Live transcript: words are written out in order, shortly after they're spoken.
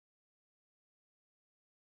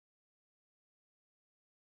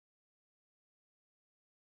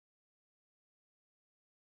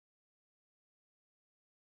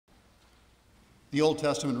The Old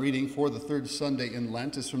Testament reading for the third Sunday in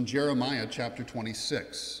Lent is from Jeremiah chapter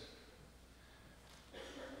 26.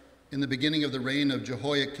 In the beginning of the reign of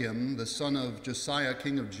Jehoiakim, the son of Josiah,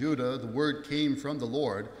 king of Judah, the word came from the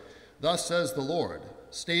Lord. Thus says the Lord,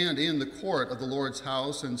 stand in the court of the Lord's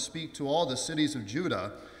house and speak to all the cities of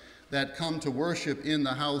Judah that come to worship in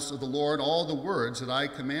the house of the Lord all the words that I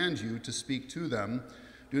command you to speak to them.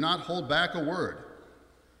 Do not hold back a word.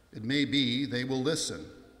 It may be they will listen,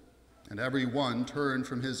 and every one turn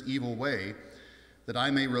from his evil way, that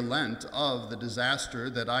I may relent of the disaster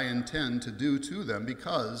that I intend to do to them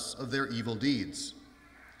because of their evil deeds.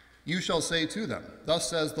 You shall say to them, thus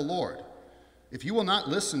says the Lord, if you will not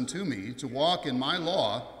listen to me to walk in my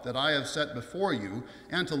law that I have set before you,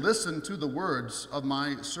 and to listen to the words of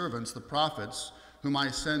my servants, the prophets, whom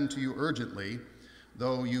I send to you urgently,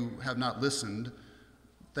 though you have not listened,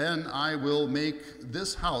 then I will make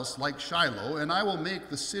this house like Shiloh, and I will make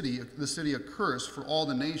the city a curse for all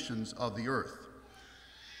the nations of the earth.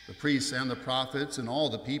 The priests and the prophets and all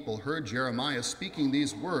the people heard Jeremiah speaking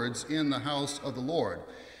these words in the house of the Lord.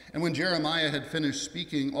 And when Jeremiah had finished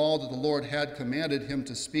speaking all that the Lord had commanded him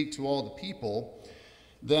to speak to all the people,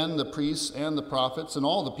 then the priests and the prophets and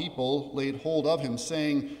all the people laid hold of him,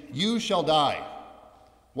 saying, you shall die.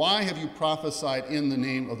 Why have you prophesied in the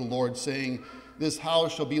name of the Lord, saying, this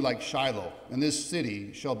house shall be like Shiloh, and this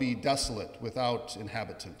city shall be desolate without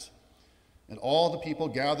inhabitant? And all the people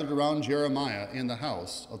gathered around Jeremiah in the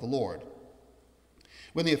house of the Lord.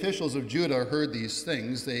 When the officials of Judah heard these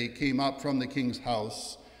things, they came up from the king's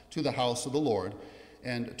house to the house of the Lord,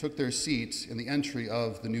 and took their seats in the entry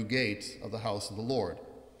of the new gate of the house of the Lord.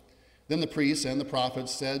 Then the priests and the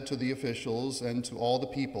prophets said to the officials and to all the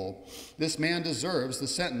people, this man deserves the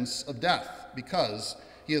sentence of death, because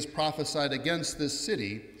he has prophesied against this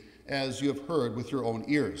city, as you have heard with your own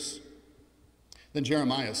ears. Then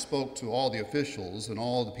Jeremiah spoke to all the officials and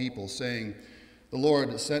all the people, saying, the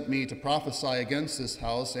Lord sent me to prophesy against this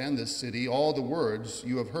house and this city all the words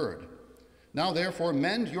you have heard. Now therefore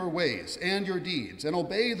mend your ways and your deeds, and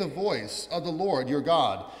obey the voice of the Lord your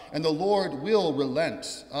God, and the Lord will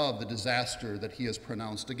relent of the disaster that he has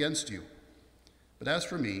pronounced against you. But as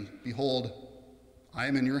for me, behold, I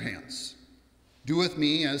am in your hands. Do with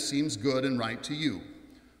me as seems good and right to you.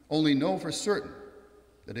 Only know for certain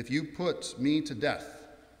that if you put me to death,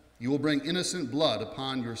 you will bring innocent blood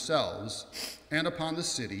upon yourselves and upon this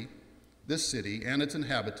city and its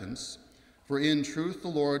inhabitants. For in truth the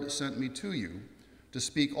Lord sent me to you to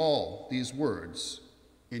speak all these words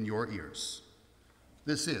in your ears.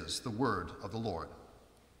 This is the word of the Lord.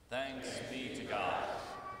 Thanks be to God.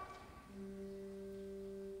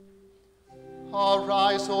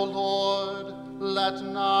 Arise, O Lord, let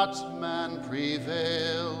not man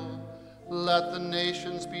prevail. Let the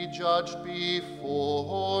nations be judged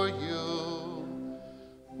before you.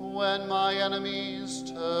 When my enemies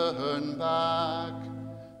turn back,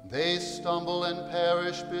 they stumble and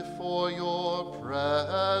perish before your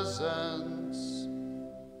presence.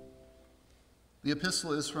 The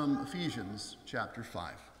epistle is from Ephesians chapter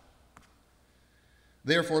 5.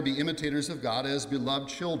 Therefore be imitators of God as beloved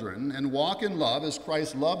children, and walk in love as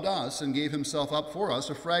Christ loved us and gave himself up for us,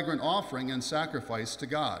 a fragrant offering and sacrifice to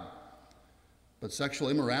God. But sexual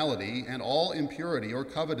immorality and all impurity or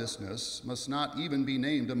covetousness must not even be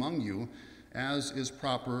named among you, as is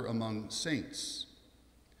proper among saints.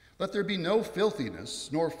 Let there be no filthiness,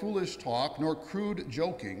 nor foolish talk, nor crude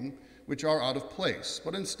joking, which are out of place,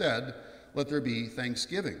 but instead let there be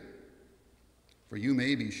thanksgiving. For you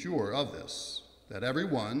may be sure of this, that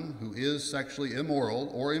everyone who is sexually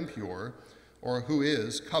immoral or impure, or who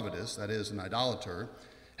is covetous, that is, an idolater,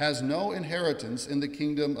 has no inheritance in the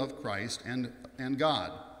kingdom of Christ and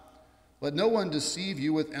God. Let no one deceive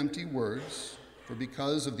you with empty words, for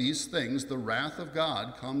because of these things the wrath of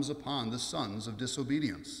God comes upon the sons of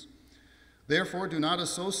disobedience. Therefore do not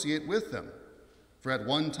associate with them, for at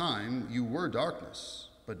one time you were darkness,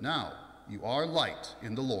 but now you are light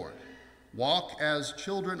in the Lord. Walk as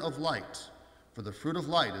children of light, for the fruit of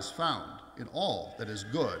light is found in all that is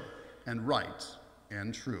good and right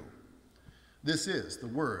and true. This is the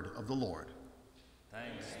word of the Lord.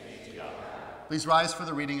 Thanks be to God. Please rise for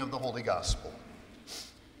the reading of the Holy Gospel.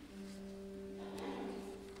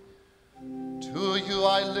 To you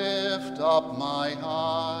I lift up my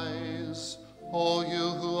eyes, O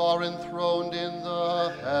you who are enthroned in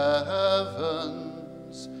the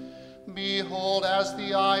heavens. Behold, as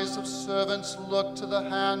the eyes of servants look to the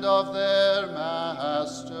hand of their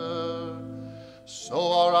master,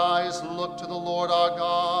 so our eyes look to the Lord our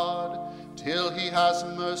God, till he has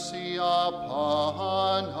mercy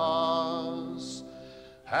upon us.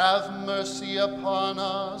 Have mercy upon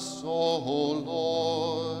us, O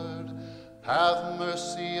Lord. Have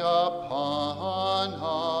mercy upon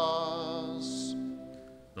us.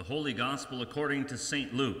 The Holy Gospel according to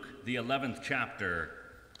St. Luke, the 11th chapter.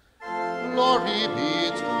 Glory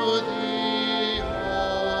be to thee,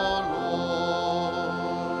 O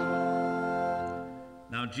Lord.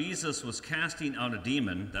 Now Jesus was casting out a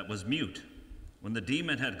demon that was mute. When the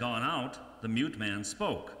demon had gone out, the mute man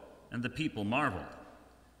spoke, and the people marveled.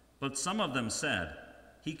 But some of them said,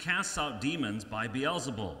 "He casts out demons by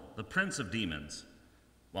Beelzebul, the prince of demons,"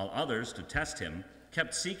 while others, to test him,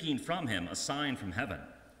 kept seeking from him a sign from heaven.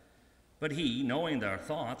 But he, knowing their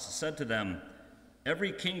thoughts, said to them,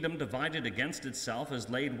 "Every kingdom divided against itself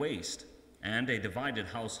is laid waste, and a divided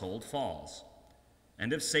household falls.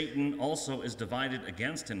 And if Satan also is divided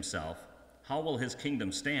against himself, how will his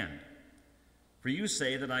kingdom stand? For you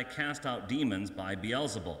say that I cast out demons by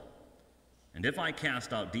Beelzebul. And if I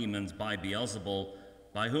cast out demons by Beelzebul,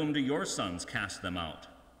 by whom do your sons cast them out?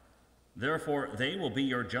 Therefore they will be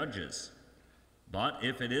your judges. But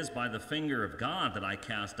if it is by the finger of God that I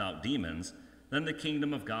cast out demons, then the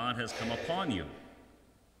kingdom of God has come upon you.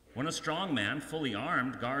 When a strong man, fully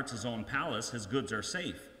armed, guards his own palace, his goods are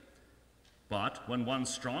safe. But when one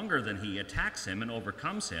stronger than he attacks him and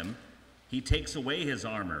overcomes him, he takes away his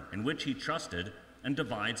armor, in which he trusted, and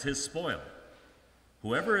divides his spoil.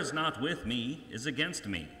 Whoever is not with me is against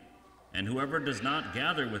me, and whoever does not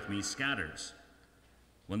gather with me scatters.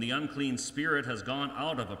 When the unclean spirit has gone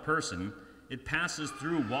out of a person, it passes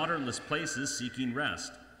through waterless places seeking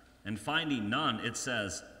rest, and finding none, it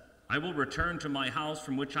says, 'I will return to my house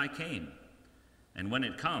from which I came.' And when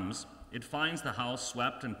it comes, it finds the house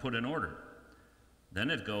swept and put in order. Then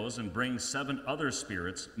it goes and brings 7 other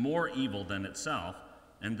spirits more evil than itself,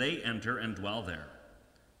 and they enter and dwell there.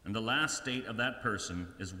 And the last state of that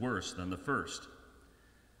person is worse than the first."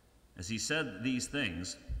 As he said these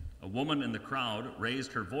things, a woman in the crowd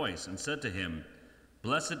raised her voice and said to him,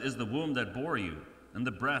 "Blessed is the womb that bore you, and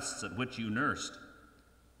the breasts at which you nursed."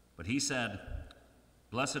 But he said,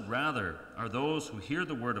 "Blessed rather are those who hear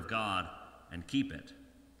the word of God and keep it."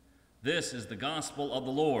 This is the gospel of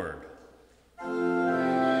the Lord.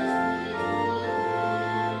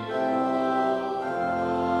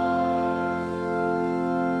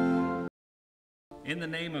 In the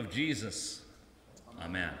name of Jesus,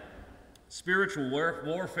 amen. Spiritual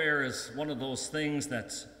warfare is one of those things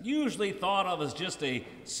that's usually thought of as just a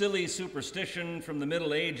silly superstition from the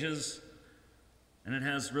Middle Ages, and it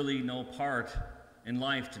has really no part in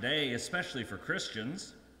life today, especially for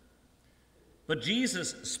Christians. But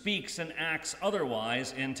Jesus speaks and acts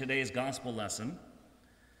otherwise in today's gospel lesson,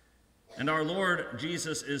 and our Lord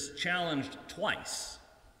Jesus is challenged twice.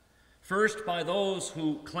 First, by those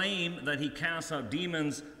who claim that he casts out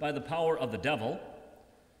demons by the power of the devil,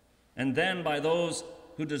 and then by those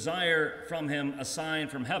who desire from him a sign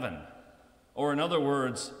from heaven. Or in other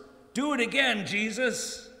words, "Do it again,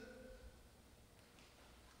 Jesus."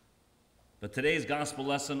 But today's gospel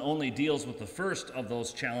lesson only deals with the first of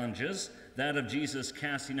those challenges, that of Jesus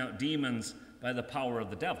casting out demons by the power of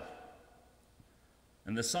the devil.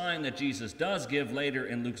 And the sign that Jesus does give later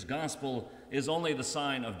in Luke's gospel is only the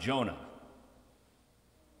sign of Jonah.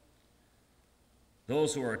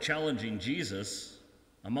 Those who are challenging Jesus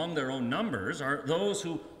among their own numbers are those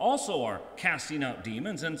who also are casting out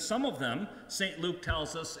demons, and some of them, St. Luke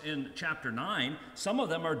tells us in chapter 9, some of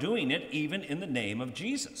them are doing it even in the name of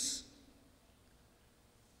Jesus.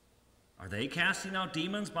 Are they casting out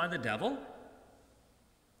demons by the devil?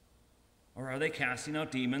 Or are they casting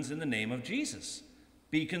out demons in the name of Jesus?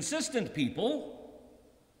 Be consistent, people.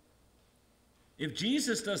 If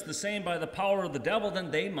Jesus does the same by the power of the devil,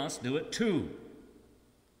 then they must do it too.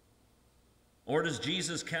 Or does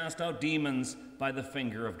Jesus cast out demons by the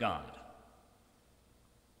finger of God?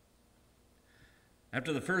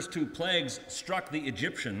 After the first 2 plagues struck the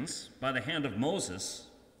Egyptians by the hand of Moses,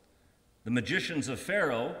 the magicians of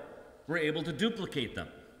Pharaoh were able to duplicate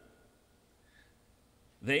them.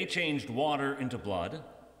 They changed water into blood,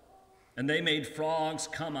 and they made frogs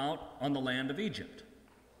come out on the land of Egypt.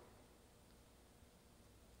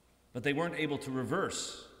 But they weren't able to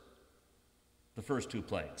reverse the first 2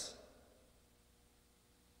 plagues.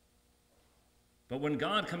 But when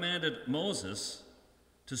God commanded Moses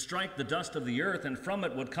to strike the dust of the earth, and from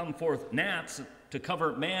it would come forth gnats to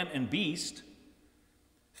cover man and beast,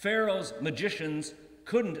 Pharaoh's magicians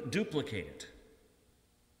couldn't duplicate it.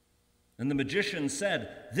 And the magician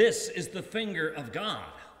said, "This is the finger of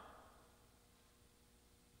God."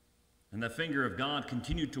 And the finger of God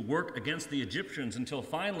continued to work against the Egyptians until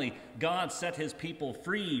finally God set his people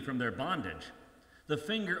free from their bondage. The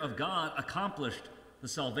finger of God accomplished the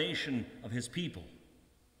salvation of his people.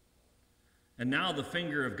 And now the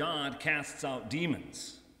finger of God casts out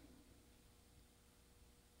demons.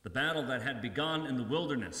 The battle that had begun in the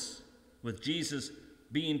wilderness with Jesus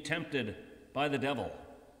being tempted by the devil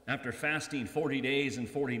after fasting 40 days and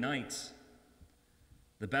 40 nights.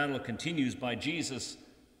 The battle continues by Jesus,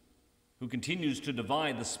 who continues to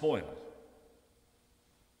divide the spoil.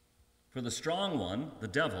 For the strong one, the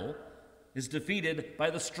devil, is defeated by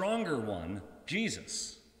the stronger one,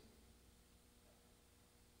 Jesus.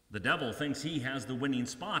 The devil thinks he has the winning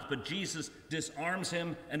spot, but Jesus disarms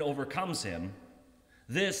him and overcomes him.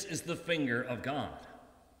 This is the finger of God.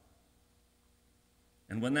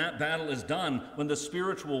 And when that battle is done, when the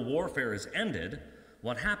spiritual warfare is ended,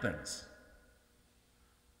 what happens?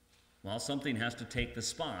 Well, something has to take the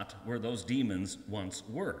spot where those demons once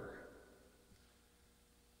were.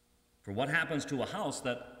 For what happens to a house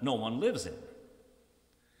that no one lives in?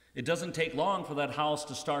 It doesn't take long for that house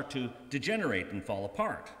to start to degenerate and fall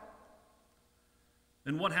apart.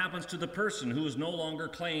 And what happens to the person who is no longer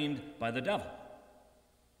claimed by the devil?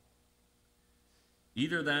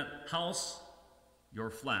 Either that house, your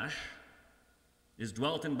flesh, is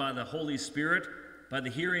dwelt in by the Holy Spirit, by the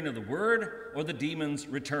hearing of the word, or the demons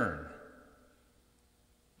return.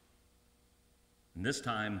 And this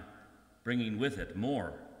time, bringing with it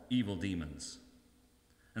more evil demons.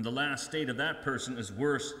 And the last state of that person is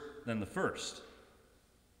worse than the first.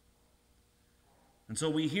 And so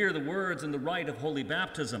we hear the words in the rite of holy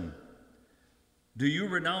baptism. Do you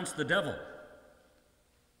renounce the devil?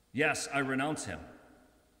 Yes, I renounce him.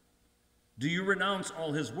 Do you renounce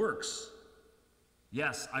all his works?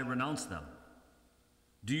 Yes, I renounce them.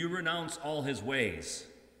 Do you renounce all his ways?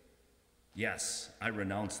 Yes, I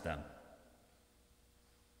renounce them.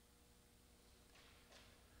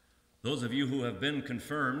 Those of you who have been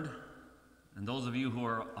confirmed, and those of you who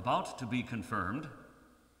are about to be confirmed,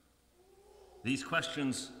 these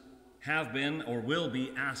questions have been or will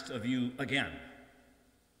be asked of you again.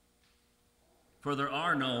 For there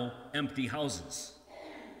are no empty houses.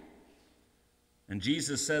 And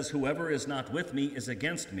Jesus says, whoever is not with me is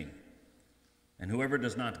against me, and whoever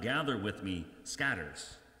does not gather with me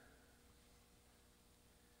scatters.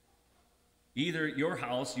 Either your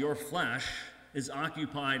house, your flesh, is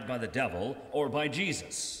occupied by the devil or by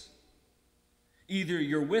Jesus. Either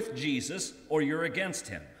you're with Jesus or you're against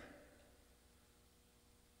him.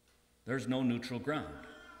 There's no neutral ground.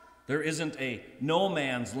 There isn't a no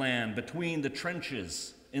man's land between the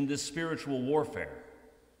trenches in this spiritual warfare.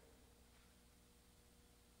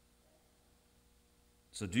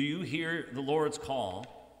 So do you hear the Lord's call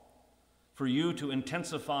for you to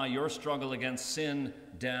intensify your struggle against sin,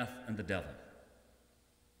 death, and the devil?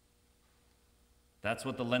 That's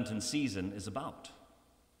what the Lenten season is about.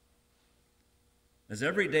 As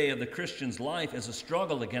every day of the Christian's life is a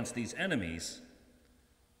struggle against these enemies,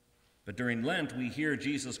 but during Lent we hear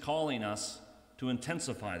Jesus calling us to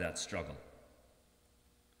intensify that struggle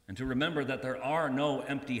and to remember that there are no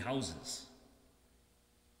empty houses.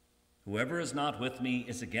 Whoever is not with me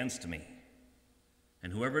is against me,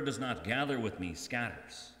 and whoever does not gather with me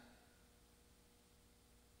scatters.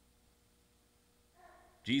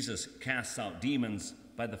 Jesus casts out demons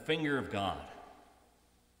by the finger of God.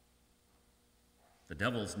 The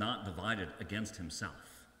devil's not divided against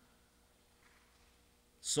himself.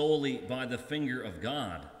 Solely by the finger of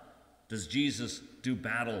God does Jesus do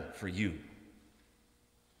battle for you.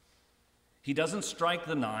 He doesn't strike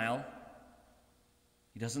the Nile.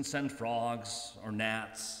 He doesn't send frogs or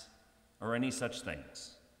gnats or any such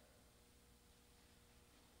things.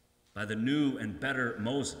 By the new and better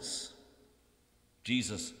Moses,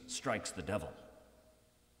 Jesus strikes the devil.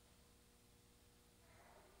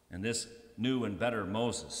 And this new and better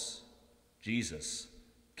Moses, Jesus,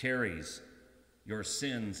 carries your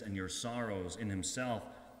sins and your sorrows in himself,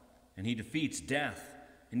 and he defeats death,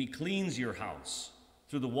 and he cleans your house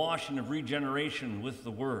through the washing of regeneration with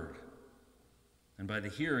the word and by the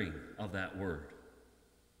hearing of that word.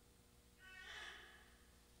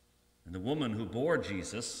 And the woman who bore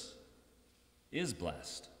Jesus is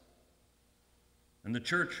blessed. And the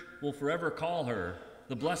church will forever call her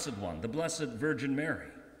the Blessed One, the Blessed Virgin Mary.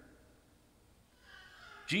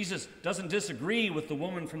 Jesus doesn't disagree with the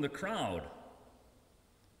woman from the crowd,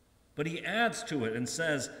 but he adds to it and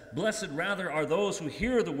says, blessed rather are those who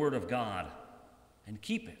hear the word of God and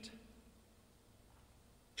keep it.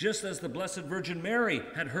 Just as the Blessed Virgin Mary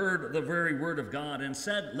had heard the very word of God and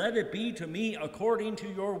said, let it be to me according to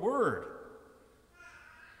your word.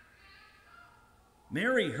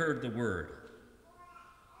 Mary heard the word,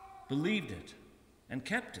 believed it, and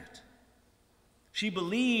kept it. She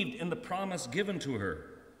believed in the promise given to her.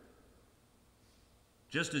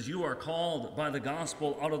 Just as you are called by the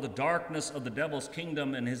gospel out of the darkness of the devil's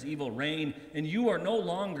kingdom and his evil reign, and you are no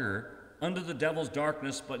longer under the devil's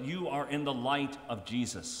darkness, but you are in the light of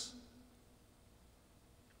Jesus.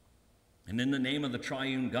 And in the name of the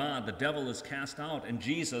triune God, the devil is cast out, and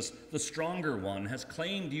Jesus, the stronger one, has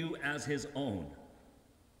claimed you as his own.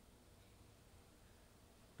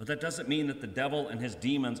 But that doesn't mean that the devil and his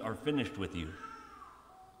demons are finished with you.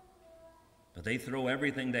 But they throw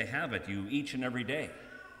everything they have at you each and every day.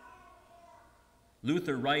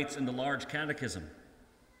 Luther writes in the Large Catechism,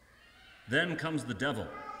 "Then comes the devil,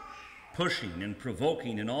 pushing and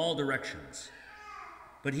provoking in all directions.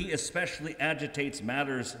 But he especially agitates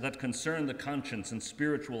matters that concern the conscience and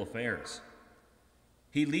spiritual affairs.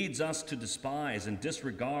 He leads us to despise and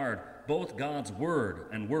disregard both God's word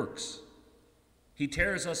and works. He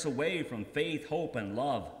tears us away from faith, hope, and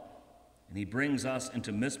love, and he brings us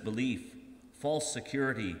into misbelief, false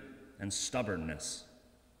security, and stubbornness.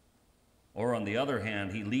 Or on the other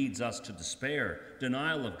hand, he leads us to despair,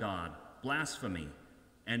 denial of God, blasphemy,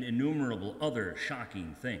 and innumerable other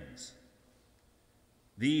shocking things.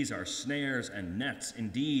 These are snares and nets,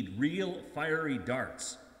 indeed real fiery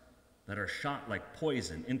darts that are shot like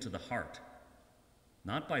poison into the heart,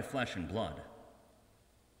 not by flesh and blood,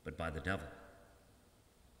 but by the devil."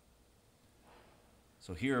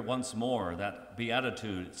 So here once more that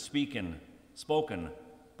beatitude spoken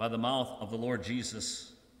by the mouth of the Lord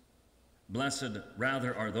Jesus. Blessed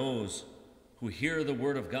rather are those who hear the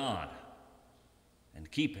word of God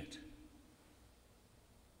and keep it.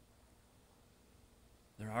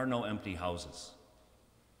 There are no empty houses.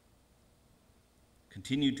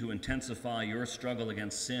 Continue to intensify your struggle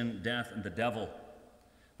against sin, death, and the devil.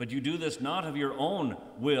 But you do this not of your own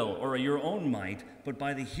will or your own might, but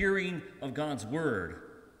by the hearing of God's word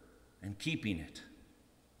and keeping it.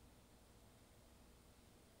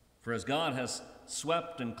 For as God has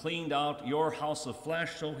swept and cleaned out your house of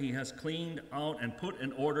flesh, so he has cleaned out and put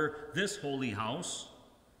in order this holy house,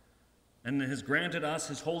 and has granted us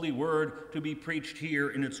his holy word to be preached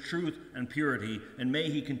here in its truth and purity. And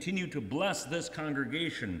may he continue to bless this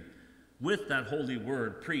congregation with that holy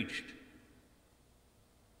word preached.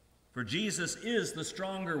 For Jesus is the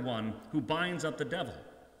stronger one who binds up the devil.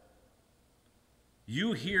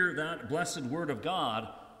 You hear that blessed word of God,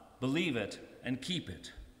 believe it, and keep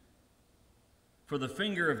it. For the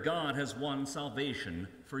finger of God has won salvation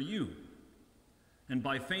for you. And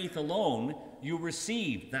by faith alone, you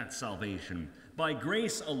receive that salvation. By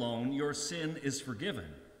grace alone, your sin is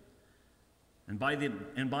forgiven. And by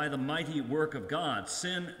the mighty work of God,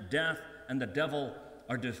 sin, death, and the devil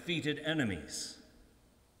are defeated enemies.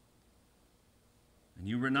 And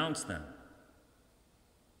you renounce them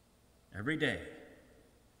every day.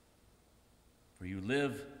 For you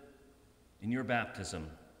live in your baptism,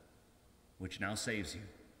 which now saves you.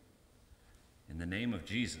 In the name of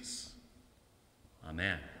Jesus.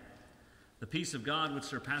 Amen. The peace of God, which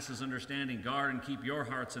surpasses understanding, guard and keep your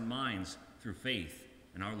hearts and minds through faith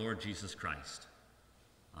in our Lord Jesus Christ.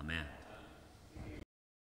 Amen.